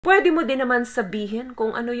Pwede mo din naman sabihin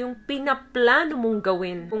kung ano yung pinaplano mong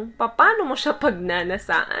gawin, kung paano mo siya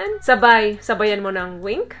pagnanasaan. Sabayan mo ng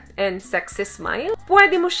wink and sexy smile.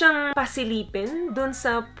 Pwede mo siyang pasilipin dun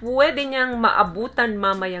sa pwede niyang maabutan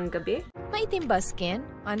mamayang gabi. Maitim ba skin?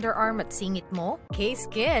 Underarm at singit mo?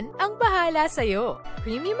 CaySkin ang bahala sa'yo.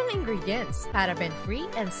 Premium ang ingredients, paraben-free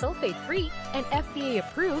and sulfate-free, and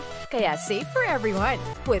FDA-approved, kaya safe for everyone.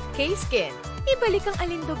 With CaySkin, ibalik ang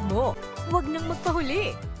alindog mo. Huwag nang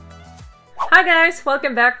magpahuli. Hi guys!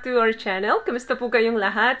 Welcome back to our channel. Kamusta po kayong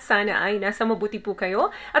lahat? Sana ay nasa mabuti po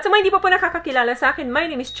kayo. At sa mga hindi pa po nakakakilala sa akin, my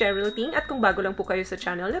name is Cherryl Ting. At kung bago lang po kayo sa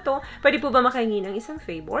channel na to, pwede po ba makahingi ng isang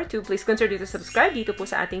favor to please consider to subscribe dito po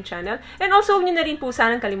sa ating channel. And also, huwag nyo na rin po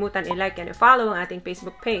sanang kalimutan i-like and i-follow ang ating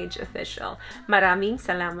Facebook page official. Maraming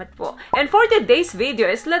salamat po. And for today's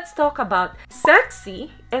video is let's talk about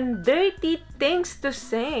sexy and dirty things to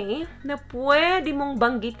say na pwede mong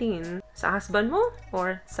banggitin sa husband mo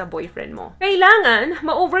or sa boyfriend mo. Kailangan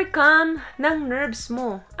ma-overcome ng nerves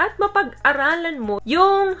mo at mapag-aralan mo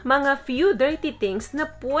yung mga few dirty things na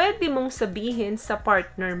pwede mong sabihin sa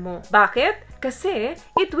partner mo. Bakit? Kasi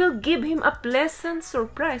it will give him a pleasant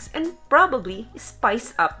surprise and probably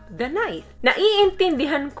spice up the night.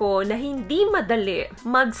 Naiintindihan ko na hindi madali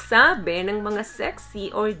magsabi ng mga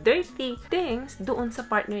sexy or dirty things doon sa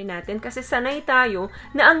partner natin kasi sanay tayo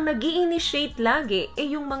na ang nag-i-initiate lagi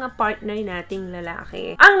ay yung mga partner nating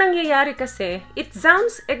lalaki. Ang nangyayari kasi, it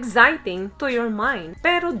sounds exciting to your mind,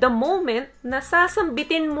 pero the moment na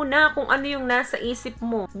sasambitin mo na kung ano yung nasa isip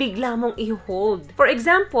mo, bigla mong i-hold. For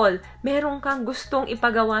example, meron kang gustong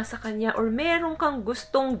ipagawa sa kanya or meron kang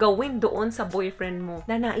gustong gawin doon sa boyfriend mo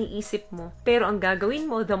na naiisip mo. Pero ang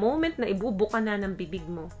gagawin mo, the moment na ibubuka na ng bibig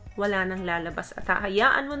mo, wala nang lalabas at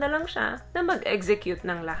hahayaan mo na lang siya na mag-execute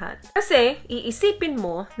ng lahat. Kasi, iisipin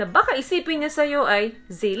mo na baka isipin niya sa'yo ay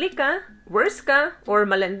zili ka, worse ka, or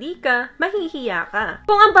malandi ka, mahihiya ka.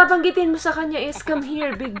 Kung ang babanggitin mo sa kanya is, come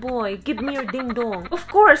here, big boy, give me your ding-dong. Of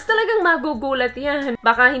course, talagang magugulat yan.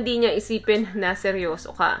 Baka hindi niya isipin na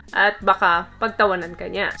seryoso ka. At baka pagtawanan ka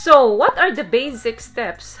niya. So, what are the basic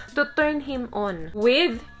steps to turn him on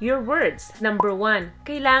with your words? Number 1,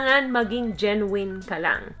 kailangan maging genuine ka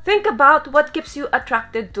lang. Think about what keeps you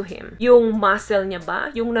attracted to him. Yung muscle niya ba?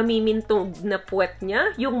 Yung namimintog na puwet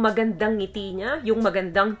niya? Yung magandang ngiti niya? Yung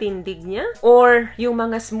magandang tindig niya? Or yung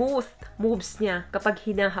mga smooth moves niya kapag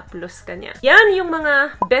hinahaplos ka niya. Yan yung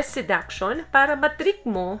mga best seduction para matrick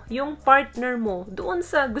mo yung partner mo doon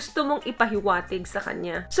sa gusto mong ipahiwatig sa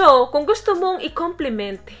kanya. So, kung gusto mong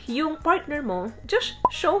i-compliment yung partner mo, just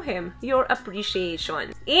show him your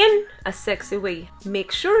appreciation in a sexy way.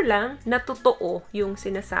 Make sure lang na totoo yung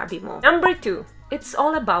sinasabi mo. Number 2, it's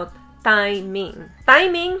all about timing.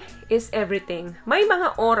 Timing is everything. May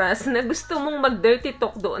mga oras na gusto mong mag-dirty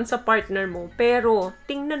talk doon sa partner mo, pero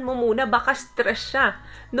tingnan mo muna, baka stress siya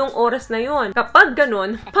nung oras na yon. Kapag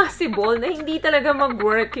ganun, possible na hindi talaga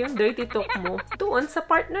mag-work yung dirty talk mo doon sa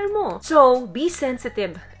partner mo. So, be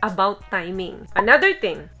sensitive about timing. Another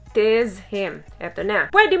thing, tease him. Eto na.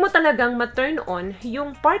 Pwede mo talagang ma-turn on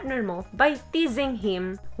yung partner mo by teasing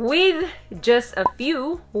him with just a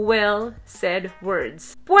few well-said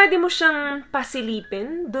words. Pwede mo siyang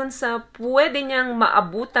pasilipin dun sa pwede niyang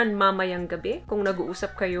maabutan mamayang gabi kung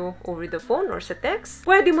nag-uusap kayo over the phone or sa text.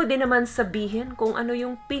 Pwede mo din naman sabihin kung ano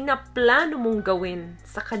yung pinaplano mong gawin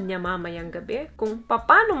sa kanya mamayang gabi, kung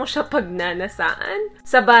paano mo siya pagnanasaan.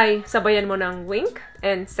 Sabayan mo ng wink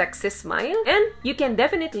and sexy smile, and you can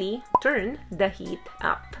definitely turn the heat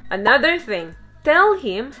up. Another thing, tell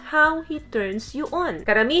him how he turns you on.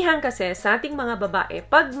 Karamihan kasi sa ating mga babae,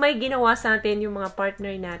 pag may ginawa sa atin yung mga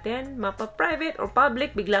partner natin, mapa-private or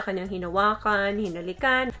public, bigla kanyang hinawakan,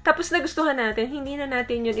 hinalikan, tapos nagustuhan natin, hindi na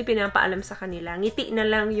natin yun ipinapaalam sa kanila. Ngiti na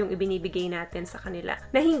lang yung ibinibigay natin sa kanila.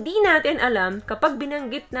 Na hindi natin alam, kapag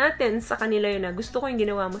binanggit natin sa kanila yun na gusto ko yung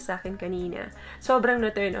ginawa mo sa akin kanina, sobrang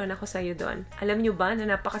na-turn on ako sa'yo doon. Alam nyo ba na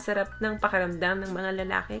napakasarap ng pakiramdam ng mga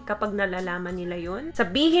lalaki kapag nalalaman nila yun?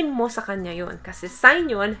 Sabihin mo sa kanya yun. Kasi sign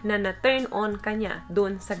yun na na-turn on ka niya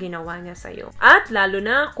doon sa ginawa niya sa'yo. At lalo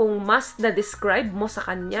na kung mas na-describe mo sa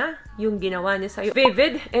kanya yung ginawa niya sa'yo,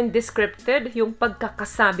 vivid and descripted yung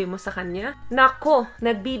pagkakasabi mo sa kanya, nako,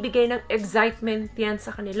 nagbibigay ng excitement yan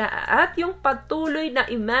sa kanila. At yung patuloy na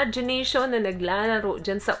imagination na naglalaro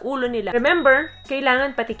dyan sa ulo nila. Remember,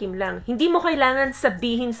 kailangan patikim lang. Hindi mo kailangan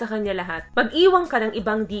sabihin sa kanya lahat. Mag-iwan ka ng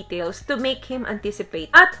ibang details to make him anticipate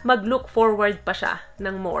at mag-look forward pa siya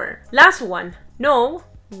ng more. Last one, know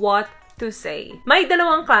what to say. May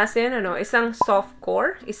dalawang klase, isang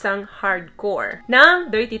softcore, isang hardcore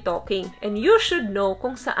ng dirty talking. And you should know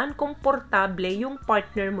kung saan komportable yung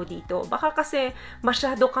partner mo dito. Baka kasi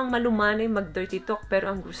masyado kang malumanay mag-dirty talk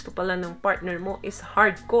pero ang gusto pala ng partner mo is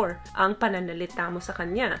hardcore ang pananalita mo sa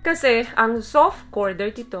kanya. Kasi ang softcore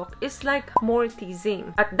dirty talk is like more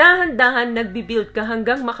teasing. At dahan-dahan nagbibuild ka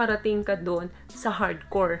hanggang makarating ka doon sa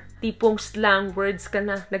hardcore. Tipong slang words ka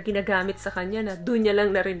na ginagamit sa kanya na doon niya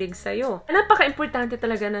lang narinig sa'yo. Napaka-importante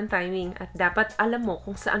talaga ng timing at dapat alam mo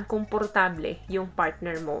kung saan komportable yung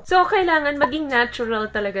partner mo. So, kailangan maging natural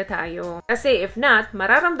talaga tayo. Kasi if not,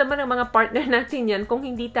 mararamdaman ng mga partner natin yan kung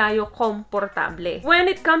hindi tayo komportable. When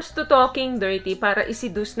it comes to talking dirty, para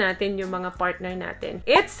isidus natin yung mga partner natin,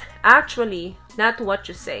 it's actually not what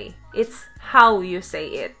you say. It's how you say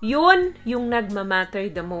it. Yun yung nagmamatter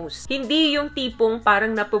the most. Hindi yung tipong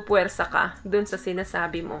parang napupuwersa ka dun sa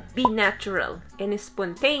sinasabi mo. Be natural and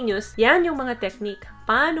spontaneous. Yan yung mga technique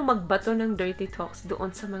paano magbato ng dirty talks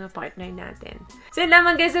doon sa mga partner natin. So yun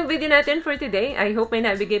lamang guys ang video natin for today. I hope may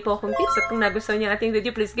nabigay po akong tips at kung nagustuhan niyo ating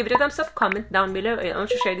video, please give it a thumbs up, comment down below, and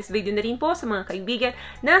also share this video na rin po sa mga kaibigan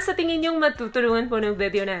na sa tingin niyong matutulungan po ng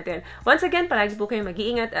video natin. Once again, palagi po kayong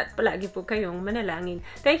mag-iingat at palagi po kayong manalangin.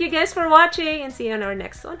 Thank you guys for watching and see you on our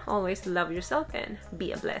next one. Always love yourself and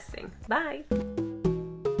be a blessing. Bye!